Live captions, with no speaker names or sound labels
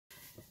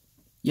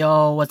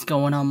Yo, what's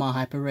going on, my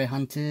hyper rare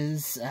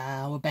hunters?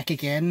 We're back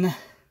again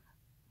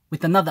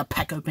with another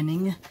pack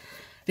opening.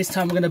 This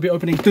time we're going to be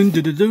opening this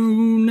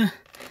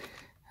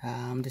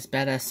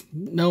badass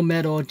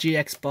Melmetal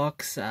GX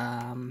Box.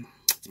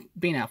 It's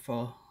been out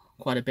for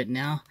quite a bit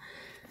now,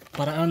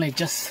 but I only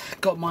just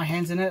got my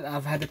hands in it.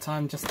 I've had the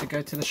time just to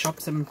go to the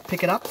shops and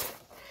pick it up.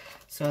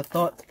 So I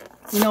thought,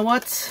 you know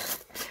what?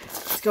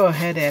 Let's go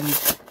ahead and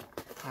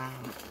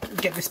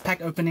get this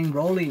pack opening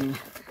rolling.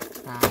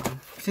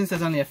 Since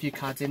there's only a few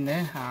cards in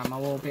there, I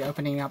will be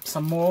opening up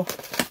some more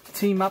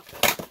team up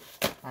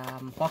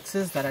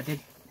boxes that I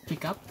did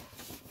pick up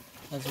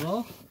as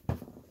well.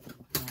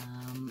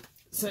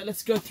 So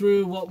let's go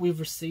through what we've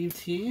received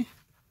here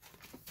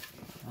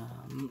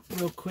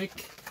real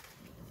quick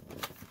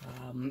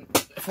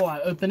before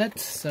I open it.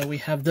 So we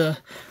have the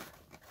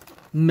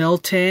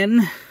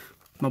Meltan,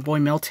 my boy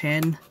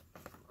Meltan.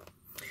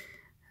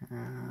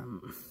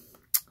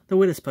 The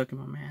weirdest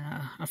Pokemon,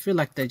 man. I feel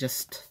like they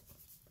just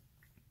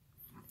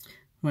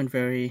weren't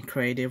very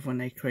creative when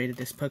they created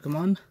this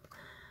Pokemon.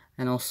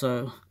 And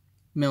also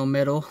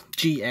Melmetal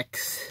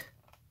GX.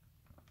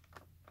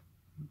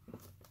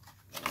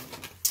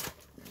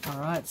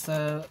 Alright,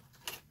 so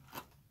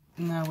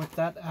now with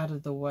that out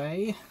of the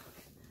way,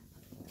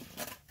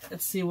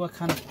 let's see what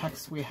kind of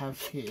packs we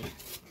have here.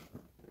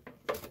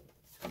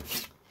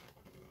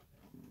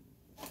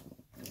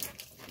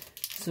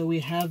 So we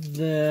have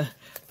the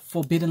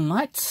Forbidden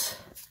Light,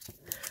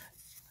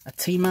 a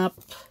team up,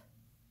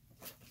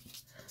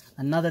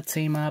 another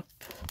team up,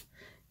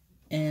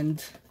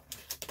 and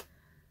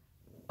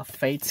a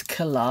Fates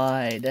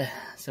Collide.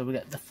 So we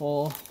got the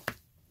 4,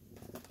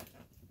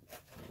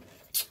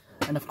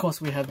 and of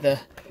course we have the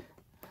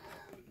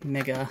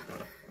mega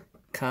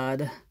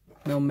card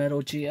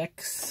Melmetal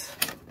GX.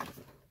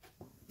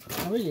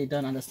 I really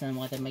don't understand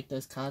why they make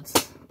those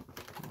cards.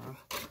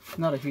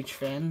 Not a huge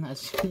fan,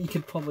 as you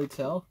could probably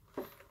tell,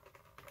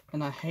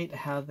 and I hate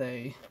how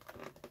they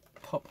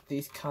pop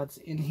these cards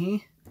in here.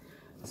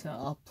 So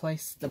I'll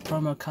place the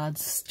promo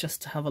cards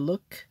just to have a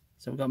look.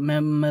 So we've got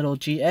Melmetal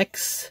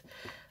GX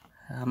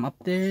up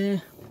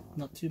there,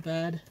 not too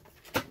bad.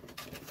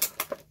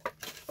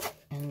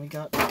 And we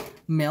got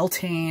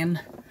Meltan.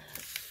 I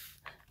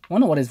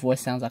wonder what his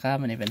voice sounds like. I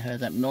haven't even heard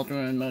that.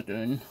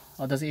 Meltan.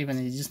 Or does it even,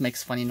 he just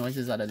makes funny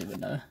noises, I don't even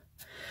know.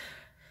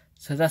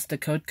 So that's the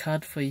code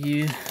card for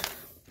you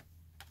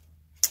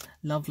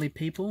lovely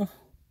people.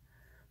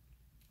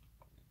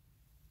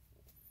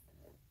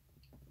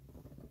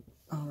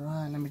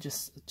 Alright, let me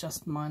just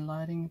adjust my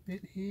lighting a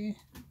bit here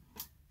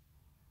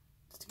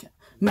to get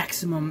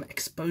maximum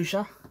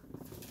exposure.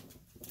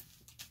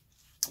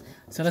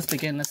 So let's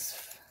begin.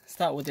 Let's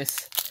start with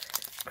this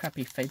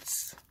crappy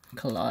Fates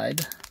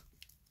Collide.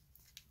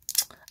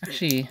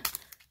 Actually,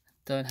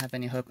 don't have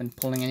any hope in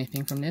pulling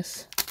anything from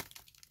this.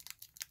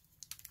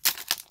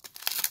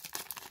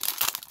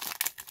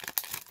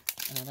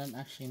 And I don't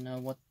actually know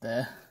what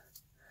the...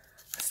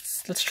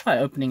 Let's try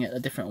opening it a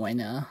different way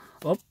now.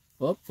 Whoop.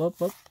 Whoop, whoop,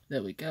 whoop.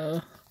 There we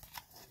go.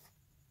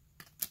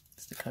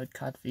 It's the code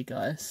card for you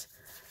guys.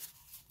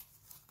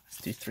 Let's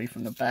do 3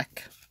 from the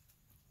back.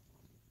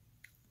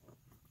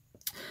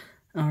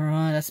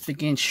 Alright, let's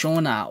begin.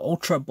 Shauna,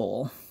 Ultra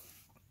Ball.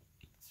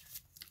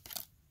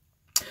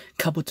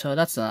 Kabuto,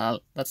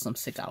 that's some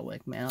sick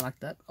artwork, man. I like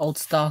that. Old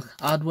style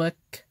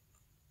artwork.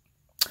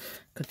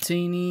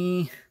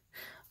 Cotini,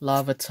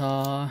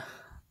 Larvitar,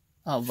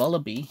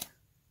 Volibee,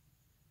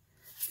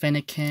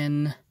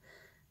 Fennekin,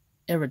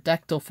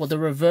 Aerodactyl for the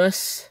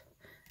reverse,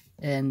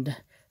 and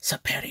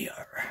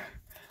Superior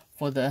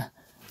for the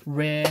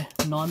rare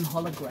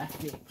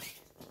non-holographic.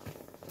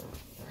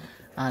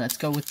 Let's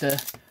go with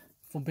the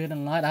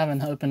Forbidden Light. I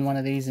haven't opened one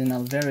of these in a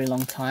very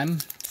long time.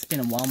 It's been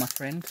a while, my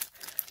friend.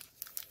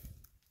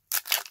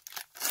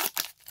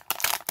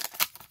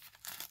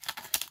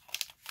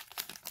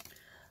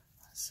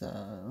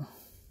 So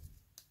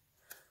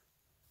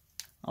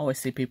I always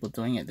see people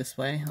doing it this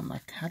way. I'm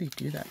like, how do you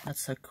do that?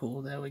 That's so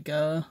cool. There we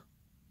go.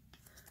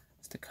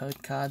 The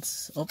code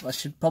cards. Oh, I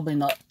should probably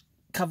not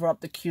cover up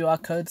the QR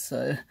code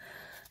so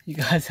you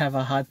guys have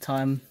a hard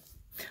time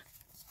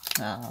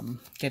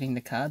getting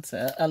the cards.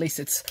 At least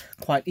it's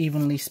quite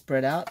evenly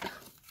spread out.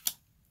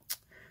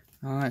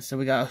 Alright, so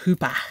we got a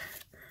Hoopa.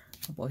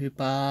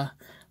 Hoopa.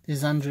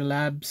 This Andrew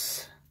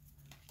Labs.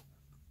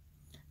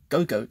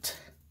 Go-Goat.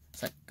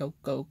 It's like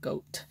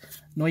go-go-goat.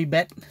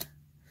 Noibet.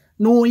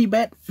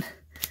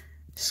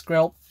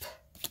 Skrelp.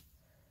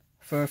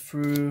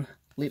 Furfru.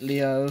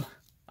 Litleo.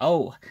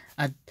 Oh,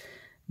 a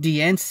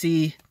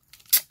DNC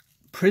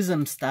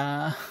Prism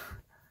Star.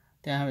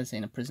 I haven't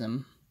seen a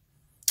Prism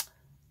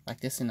like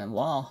this in a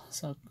while.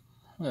 So, look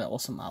at that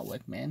awesome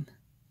artwork, man.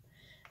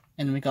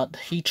 And we got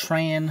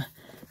Heatran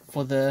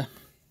for the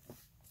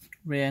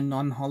rare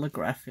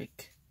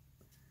non-holographic.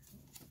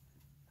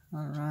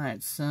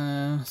 Alright,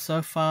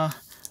 so far,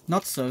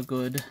 not so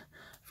good.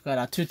 We've got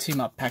our 2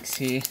 team-up packs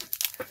here.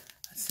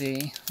 Let's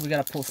see, we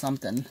gotta pull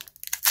something.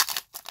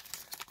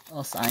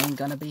 Else I ain't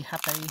gonna be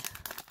happy.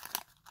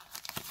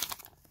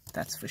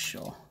 That's for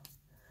sure.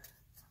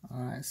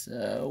 Alright,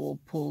 so we'll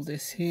pull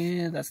this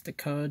here. That's the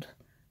code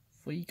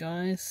for you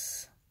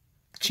guys.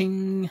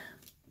 Ching!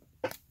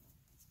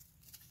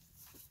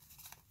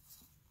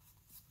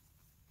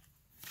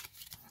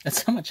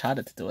 It's so much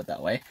harder to do it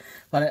that way,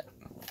 but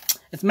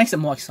it makes it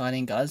more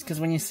exciting, guys, because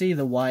when you see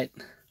the white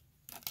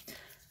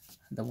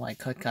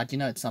code card, you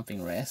know it's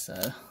something rare. So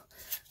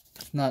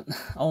it's not.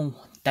 Oh,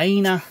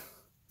 Dana,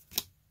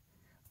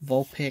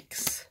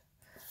 Vulpix,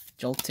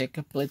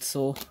 Joltik,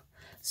 Blitzel,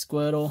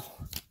 Squirtle,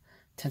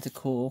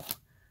 Tentacool,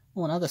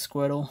 oh, another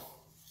Squirtle,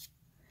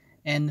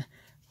 and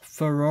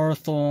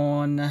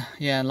Ferrothorn.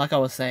 Yeah, like I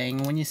was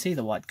saying, when you see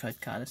the white code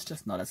card, it's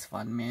just not as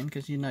fun, man,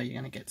 because you know you're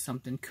gonna get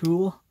something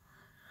cool.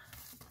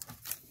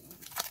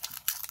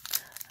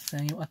 So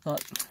I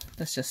thought,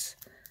 let's just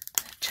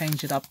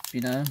change it up,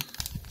 you know.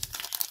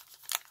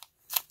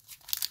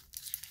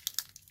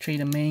 Treat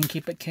them mean,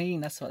 keep it keen,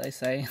 that's what they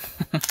say.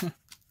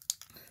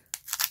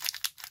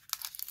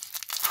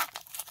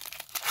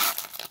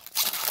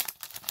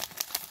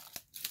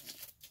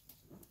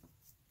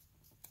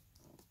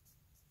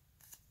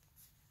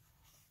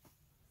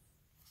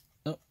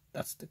 Oh,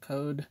 that's the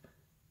code.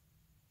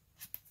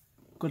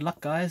 Good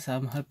luck, guys.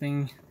 I'm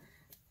hoping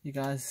you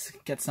guys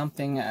get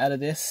something out of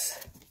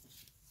this.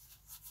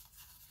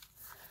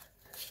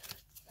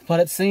 But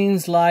it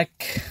seems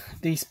like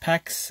these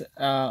packs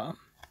are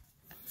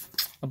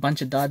a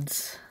bunch of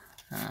duds.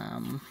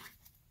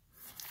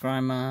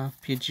 Grimer,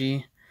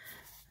 Pidgey,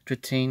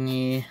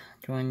 Dratini,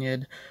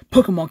 Joignard,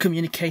 Pokemon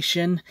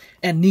Communication,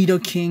 and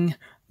Nidoking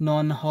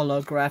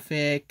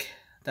non-holographic.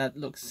 That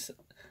looks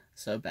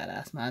so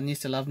badass, man. I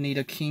used to love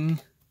Nidoking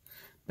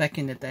back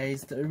in the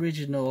days, the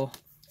original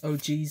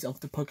OGs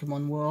of the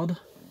Pokemon world.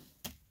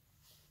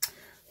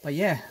 But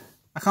yeah,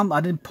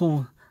 I didn't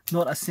pull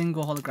not a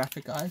single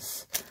holographic,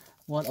 guys.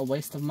 What a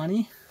waste of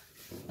money.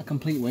 A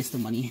complete waste of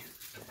money.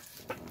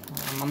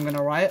 I'm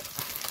gonna riot.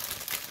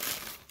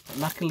 But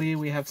luckily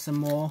we have some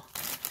more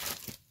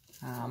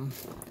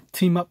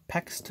team up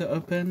packs to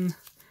open.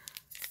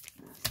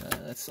 So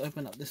let's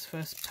open up this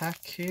first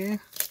pack here.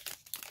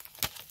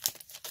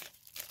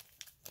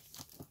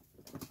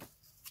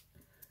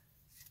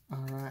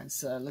 Alright,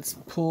 so let's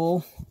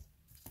pull.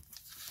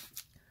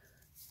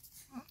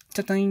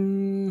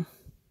 Ta-ding!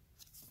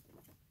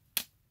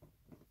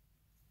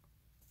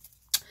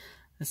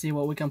 Let's see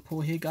what we can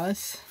pull here,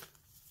 guys.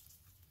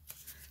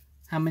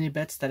 How many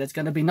bets that it's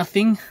gonna be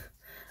nothing?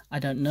 I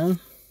don't know.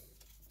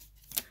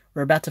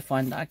 We're about to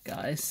find out,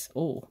 guys.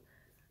 Oh,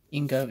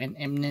 Ingo and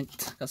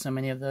Eminent. Got so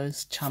many of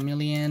those.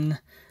 Charmeleon,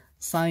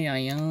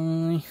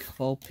 Saiyan,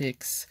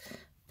 Vulpix,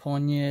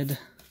 Ponyard,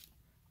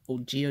 oh,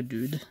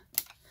 Geodude,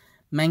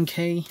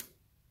 Mankey,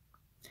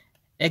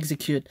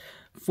 Execute.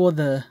 For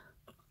the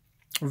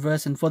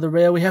reverse and for the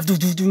rare, we have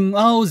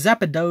oh,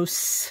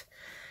 Zapdos.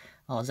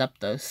 Oh,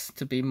 Zapdos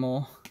to be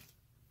more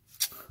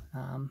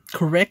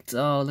correct.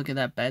 Oh, look at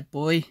that bad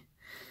boy.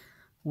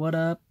 What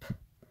up?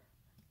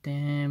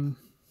 Damn.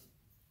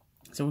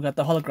 So we got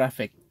the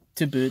holographic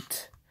to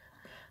boot.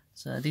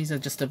 So these are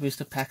just the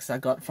booster packs I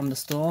got from the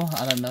store.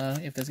 I don't know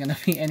if there's going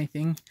to be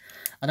anything.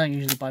 I don't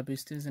usually buy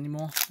boosters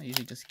anymore. I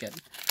usually just get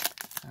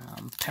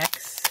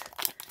packs.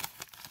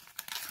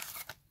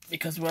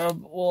 Because we're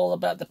all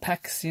about the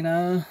packs, you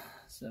know.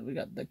 So we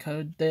got the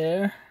code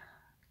there.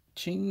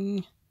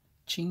 Ching.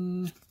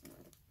 Ching.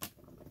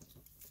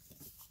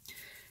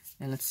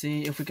 And let's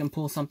see if we can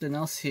pull something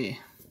else here.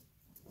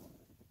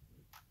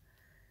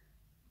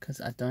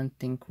 Because I don't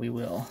think we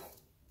will.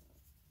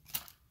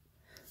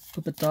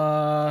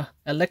 Pupitar,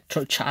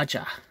 Electro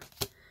Charger,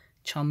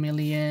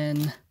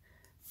 Charmeleon,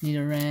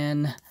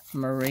 Nidoran,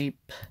 Mareep,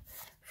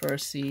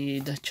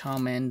 Furseed,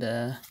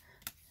 Charmander,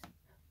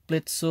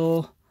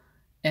 Blitzel,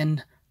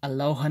 and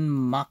Alolan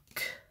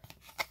Muck.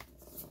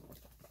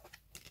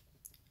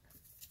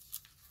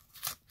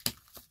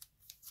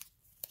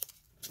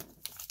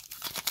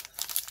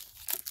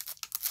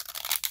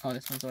 Oh,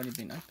 this one's already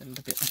been opened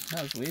a bit.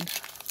 That was weird.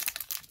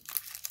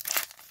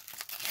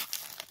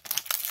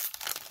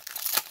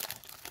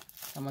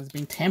 Someone's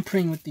been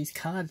tampering with these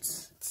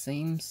cards, it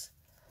seems.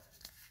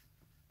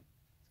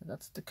 So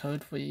that's the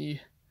code for you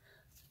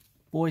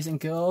boys and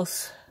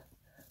girls.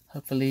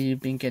 Hopefully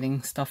you've been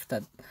getting stuff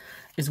that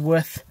is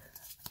worth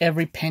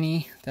every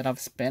penny that I've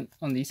spent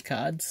on these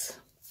cards.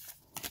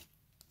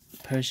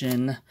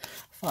 Persian,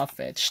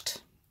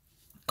 Farfetch'd,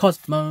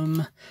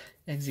 Cosmome,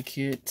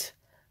 Execute,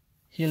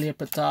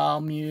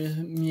 Helioptile,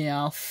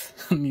 Meowth,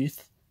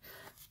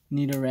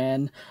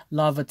 Nidoran,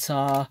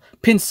 Larvitar,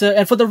 Pinsir,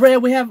 and for the rare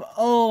we have,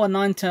 oh, a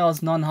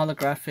Ninetales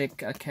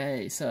non-holographic.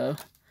 Okay, so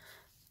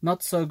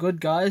not so good,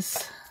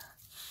 guys.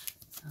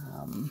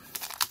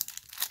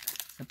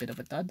 A bit of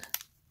a dud.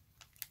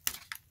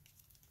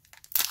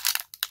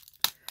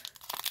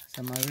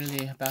 So am I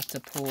really about to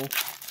pull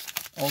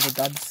all the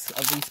duds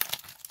of these?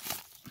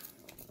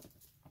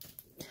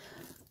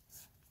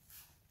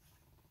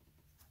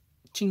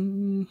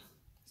 Ching!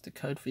 It's the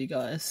code for you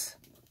guys.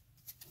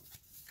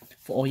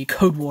 For all you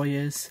code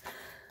warriors.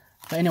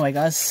 But anyway,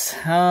 guys,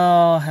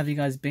 how have you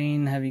guys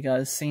been? Have you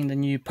guys seen the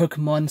new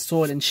Pokemon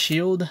Sword and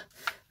Shield?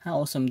 How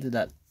awesome did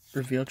that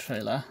reveal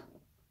trailer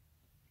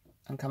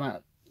and come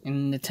out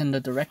in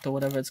Nintendo Direct or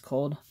whatever it's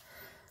called.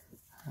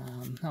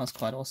 That was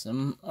quite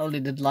awesome. I really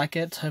did like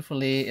it.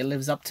 Hopefully it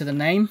lives up to the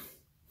name,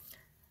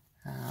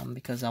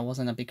 because I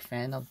wasn't a big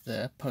fan of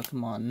the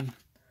Pokemon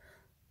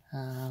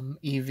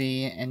EV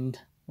and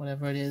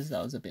whatever it is.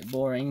 That was a bit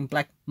boring.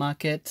 Black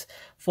market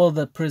for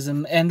the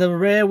Prism. And the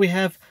rare, we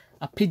have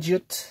a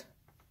Pidgeot.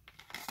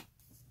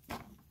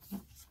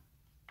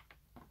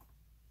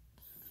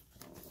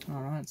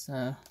 Alright,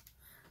 so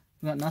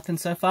we got nothing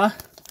so far.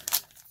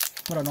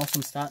 What an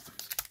awesome start.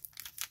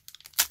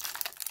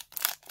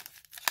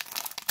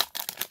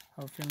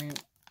 I have a feeling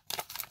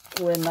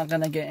we're not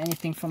gonna get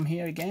anything from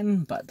here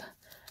again, but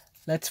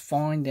let's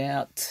find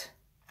out.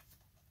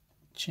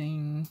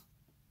 Ching.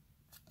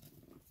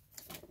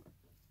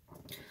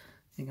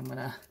 I think I'm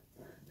gonna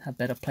have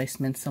better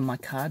placements on my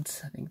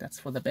cards. I think that's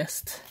for the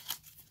best.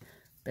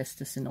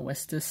 Bestest in the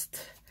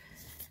westest.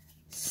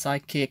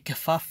 Psychic,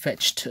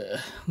 Farfetch'd,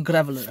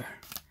 Graveler,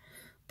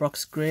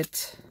 Brock's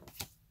Grit,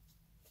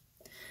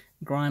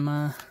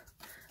 Grimer.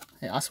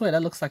 Yeah, I swear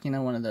that looks like, you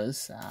know, one of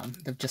those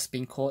they've just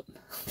been caught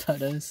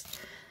photos.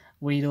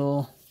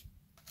 Weedle,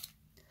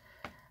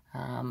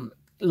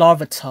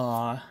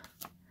 Larvitar,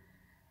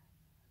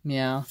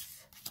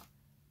 Meowth,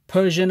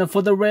 Persian. And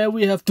for the rare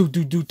we have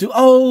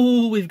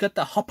oh, we've got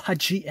the Hopper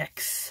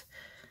GX.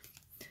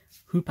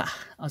 Hooper.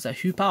 I was like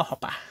Hooper or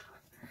Hopper.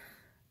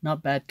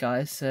 Not bad,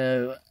 guys.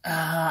 So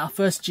our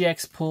first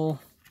GX pull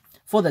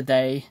for the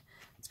day,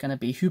 it's gonna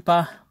be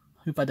Hooper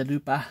the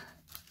Looper.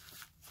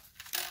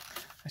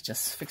 Let's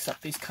just fix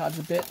up these cards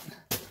a bit.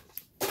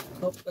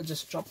 Oh, I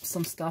just dropped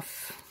some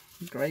stuff.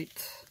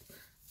 Great.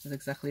 That's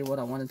exactly what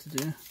I wanted to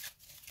do.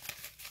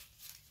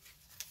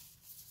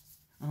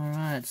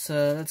 Alright,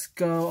 so let's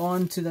go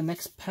on to the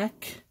next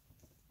pack.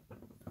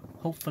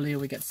 Hopefully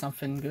we get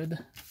something good,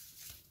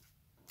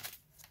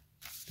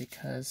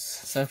 because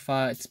so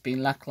far it's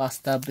been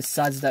lackluster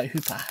besides that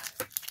Hooper.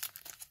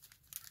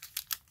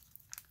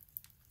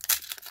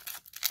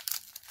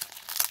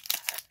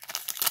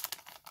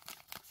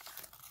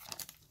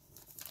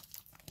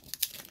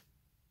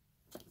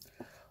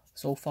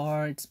 So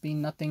far it's been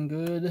nothing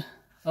good.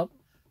 Oh,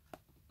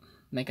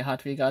 make it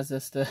hard for you guys.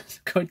 That's the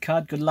code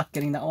card. Good luck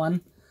getting that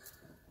one.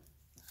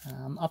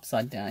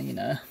 Upside down, you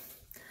know.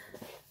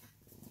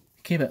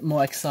 Keep it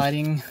more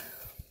exciting.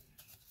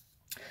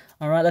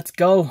 Alright, let's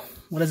go.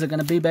 What is it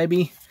going to be,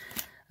 baby?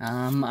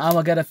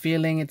 I got a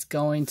feeling it's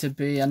going to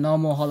be a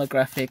normal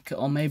holographic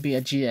or maybe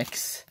a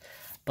GX.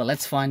 But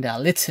let's find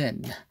out.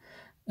 Litten,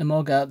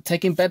 Emolga,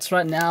 taking bets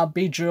right now.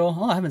 Beedrill.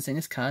 Oh, I haven't seen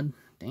this card.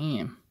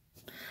 Damn.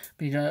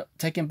 Beedrill,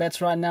 taking bets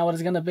right now. What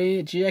is it going to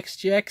be?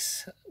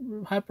 GX,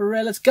 Hyper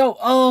Rare. Let's go.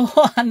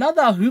 Oh,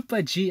 another Hooper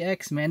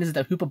GX, man. This is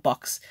the Hooper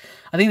box.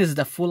 I think this is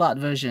the full art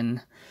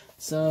version.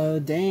 So,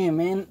 damn,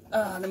 man.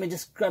 Let me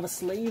just grab a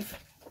sleeve,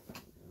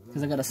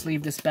 because I got to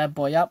sleeve this bad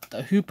boy up.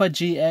 The Hooper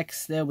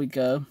GX, there we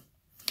go.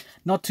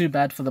 Not too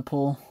bad for the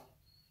pull.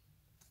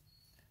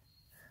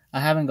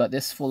 I haven't got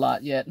this full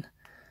art yet,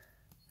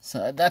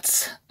 so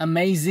that's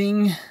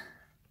amazing.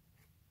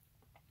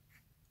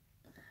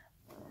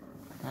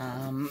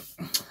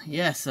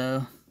 Yeah,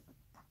 so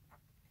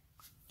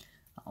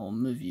I'll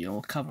move you,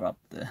 I'll cover up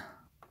the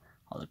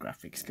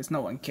holographics, because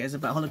no one cares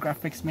about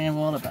holographics, man.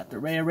 We're all about the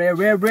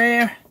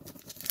rare.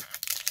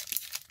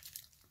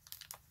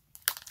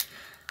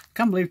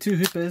 Can't believe 2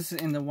 Hoopers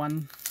in the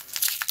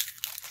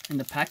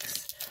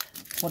packs.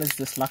 What is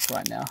this luck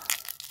right now,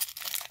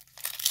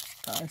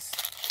 guys?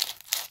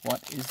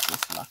 What is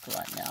this luck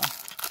right now?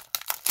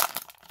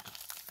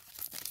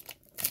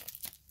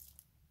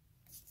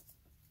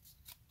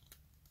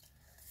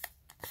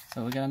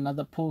 So we got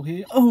another pull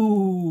here.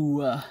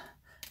 Oh, I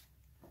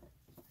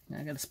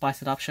gotta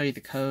spice it up. Show you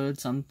the code.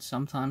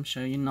 Sometimes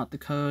show you not the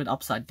code.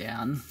 Upside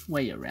down,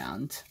 way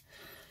around.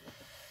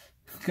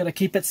 Gotta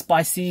keep it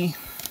spicy.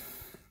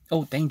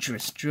 Oh,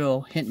 Dangerous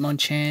Drill,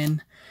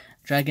 Hitmonchan,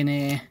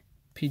 Dragonair,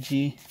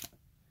 Pidgey,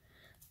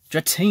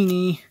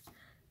 Dratini,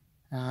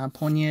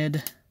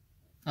 Ponyard,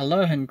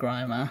 Alolan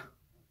Grimer,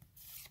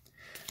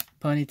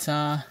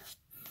 Ponyta,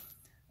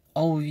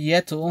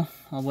 Yetel,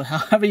 or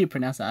however you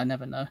pronounce it, I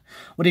never know.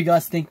 What do you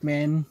guys think,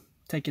 man?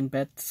 Taking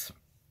bets.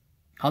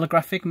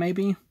 Holographic,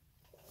 maybe?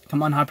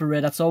 Come on, Hyper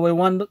Rare, that's all we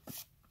want.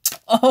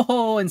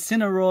 Oh,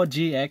 Incineroar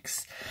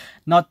GX.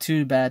 Not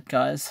too bad,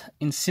 guys.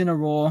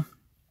 Incineroar.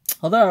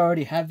 Although I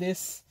already have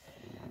this,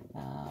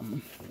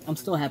 I'm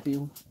still happy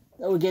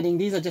that we're getting.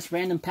 These are just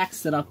random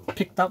packs that I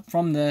picked up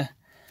from the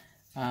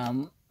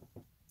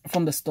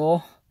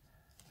store.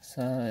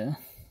 So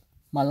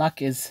my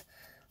luck is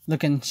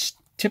looking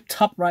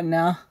tip-top right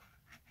now.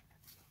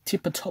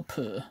 Tip-top.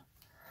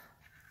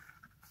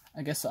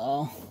 I guess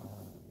I'll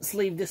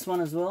sleeve this one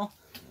as well,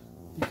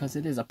 because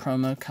it is a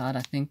promo card,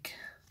 I think.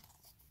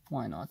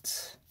 Why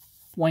not?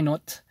 Why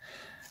not?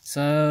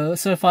 So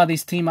far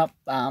these team up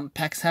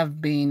packs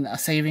have been a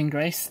saving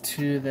grace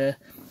to the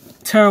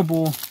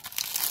terrible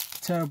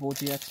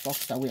GX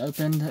box that we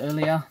opened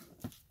earlier.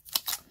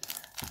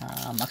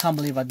 I can't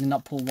believe I did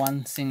not pull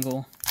one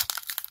single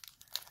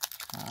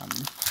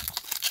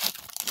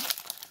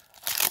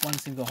one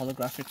single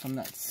holographic from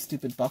that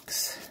stupid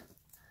box.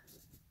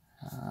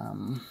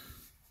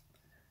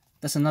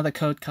 That's another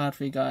code card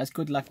for you guys.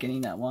 Good luck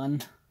getting that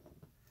one.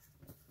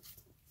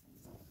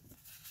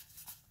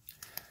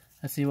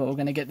 Let's see what we're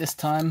going to get this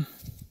time.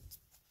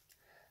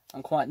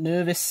 I'm quite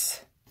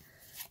nervous.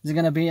 Is it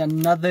going to be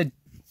another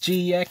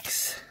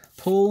GX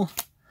pull?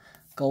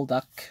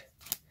 Golduck,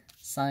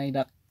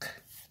 Psyduck,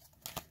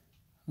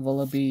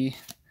 Vullaby,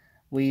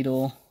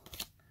 Weedle,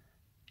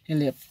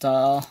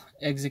 Helioptile,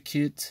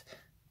 Execute.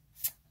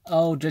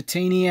 Oh,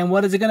 Dratini, and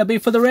what is it going to be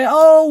for the rare?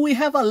 Oh, we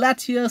have a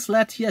Latios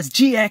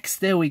GX.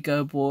 There we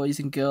go, boys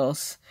and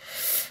girls.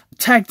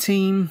 Tag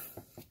team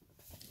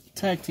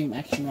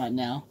action right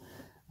now.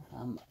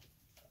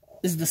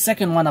 This is the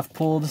second one I've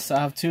pulled, so I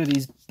have two of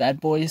these bad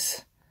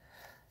boys.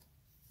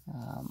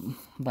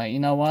 But you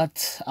know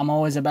what? I'm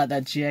always about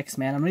that GX,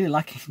 man. I'm really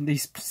liking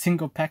these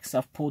single packs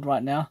I've pulled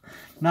right now.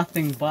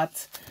 Nothing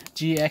but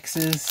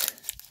GXs.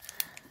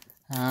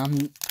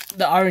 The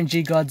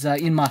RNG gods are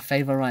in my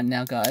favor right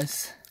now,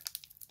 guys.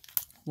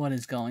 What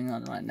is going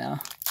on right now?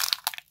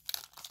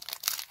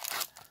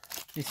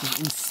 This is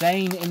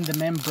insane in the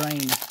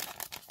membrane.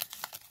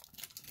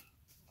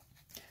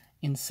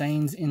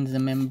 Insanes in the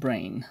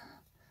membrane.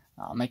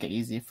 I'll make it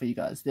easier for you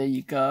guys. There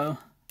you go.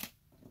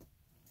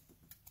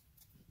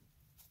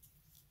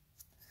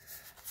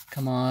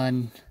 Come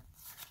on.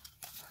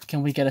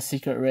 Can we get a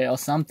secret rare or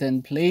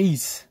something,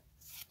 please?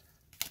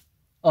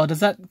 Oh, does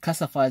that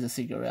classify as a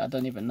secret rare? I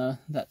don't even know.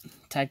 That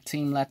tag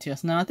team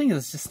Latios. No, I think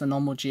it's just a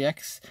normal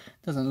GX.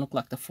 Doesn't look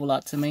like the full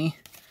art to me.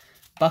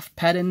 Buff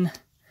pattern.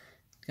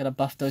 Gotta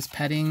buff those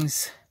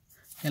paddings.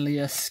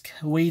 Helios,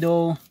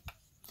 Weedle,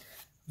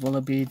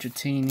 Vullaby,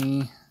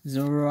 Dratini,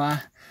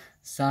 Zura,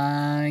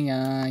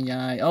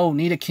 Sai. Oh,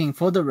 need a king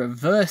for the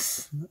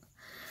reverse.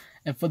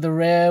 And for the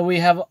rare, we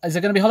have... Is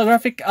it going to be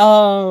holographic?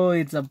 Oh,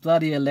 it's a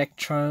bloody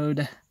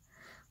Electrode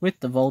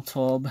with the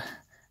Voltorb.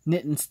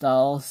 Knit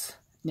Styles.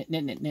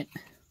 Knit.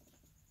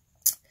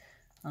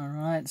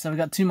 Alright, so we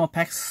got two more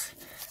packs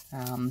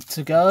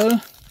to go.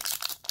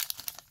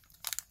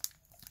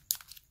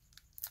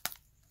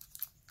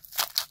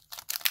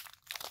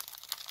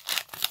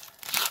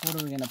 What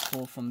are we going to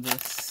pull from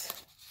this?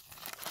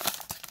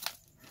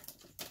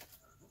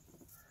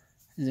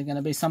 Is it going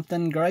to be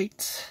something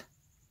great?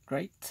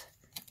 Great.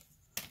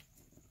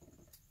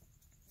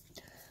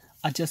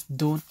 I just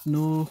don't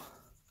know.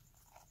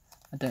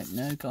 I don't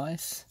know,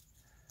 guys.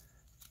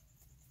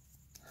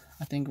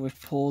 I think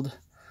we've pulled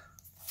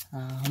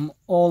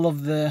all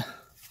of the...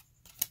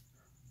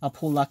 Our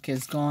pull luck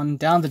has gone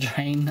down the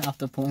drain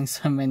after pulling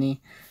so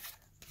many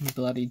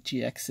bloody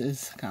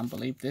GXs. I can't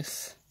believe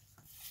this.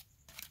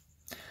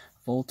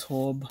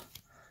 Voltorb,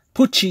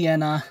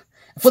 Poochyena.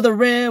 For the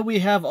rare, we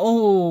have,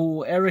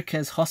 oh,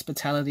 Erica's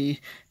Hospitality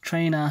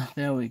Trainer.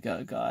 There we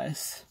go,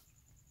 guys.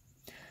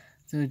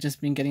 So we've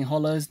just been getting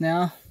holos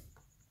now.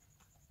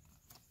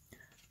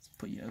 Let's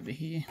put you over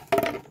here.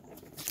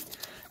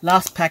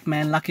 Last pack,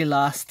 man. Lucky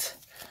last.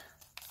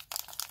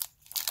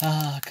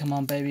 Ah, come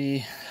on,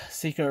 baby.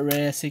 Secret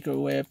rare,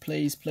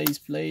 please, please,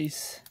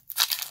 please.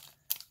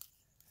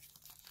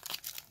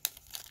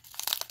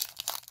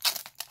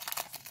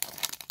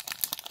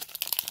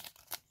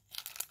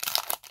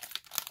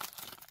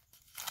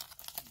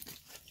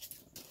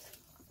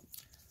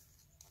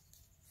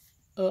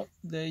 Oh,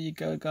 there you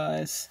go,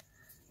 guys.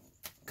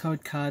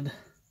 Code card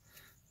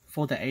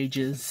for the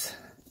ages.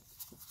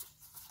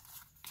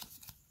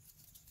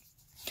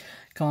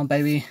 Come on,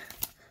 baby.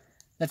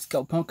 Let's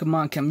go.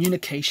 Pokemon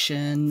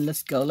communication.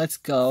 Let's go. Let's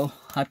go.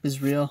 Hype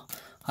is real.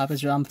 Hype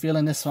is real. I'm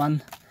feeling this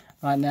one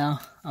right now.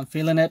 I'm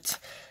feeling it.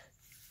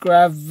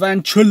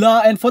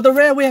 Gravantula. And for the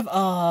rare, we have,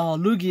 oh,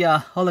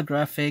 Lugia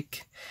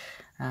holographic.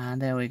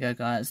 And there we go,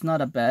 guys.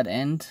 Not a bad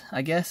end,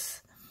 I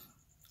guess.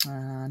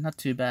 Not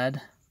too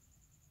bad.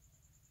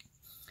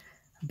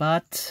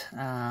 But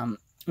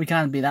we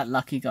can't be that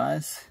lucky,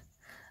 guys.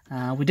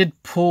 We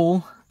did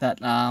pull that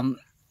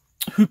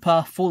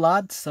Hooper full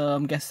art, so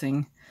I'm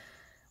guessing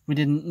we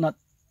didn't not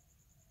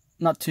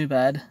too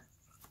bad.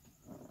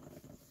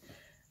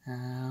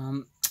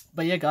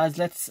 But yeah, guys,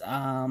 let's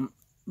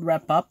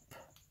wrap up.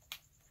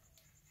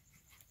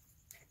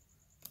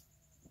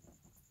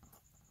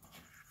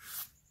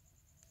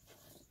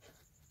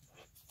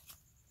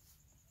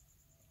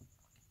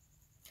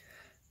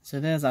 So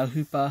there's our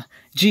Hooper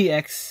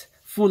GX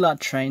Full Art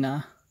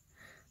Trainer,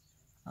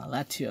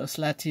 Latios,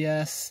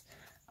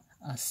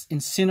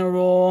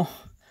 Incineroar,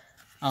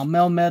 our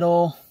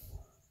Melmetal,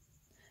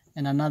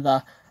 and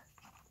another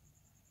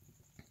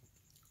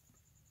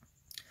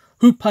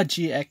Hooper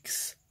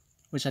GX,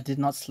 which I did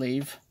not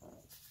sleeve.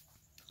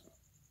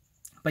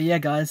 But yeah,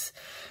 guys,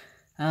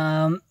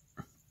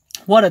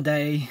 what a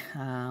day.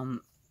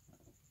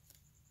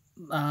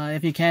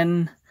 If you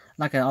can,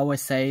 like I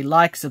always say,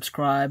 like,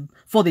 subscribe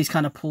for these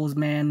kind of pulls,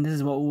 man. This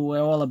is what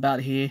we're all about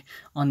here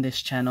on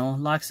this channel.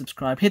 Like,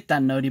 subscribe, hit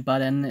that noti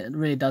button. It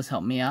really does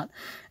help me out.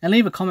 And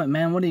leave a comment,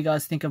 man. What do you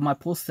guys think of my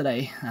pulls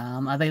today?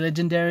 Are they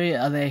legendary?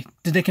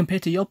 Did they compare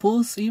to your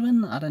pulls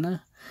even? I don't know.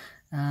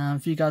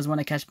 If you guys want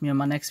to catch me on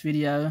my next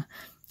video,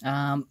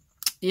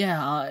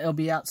 Yeah, it'll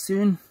be out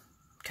soon.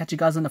 Catch you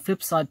guys on the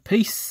flip side.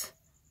 Peace.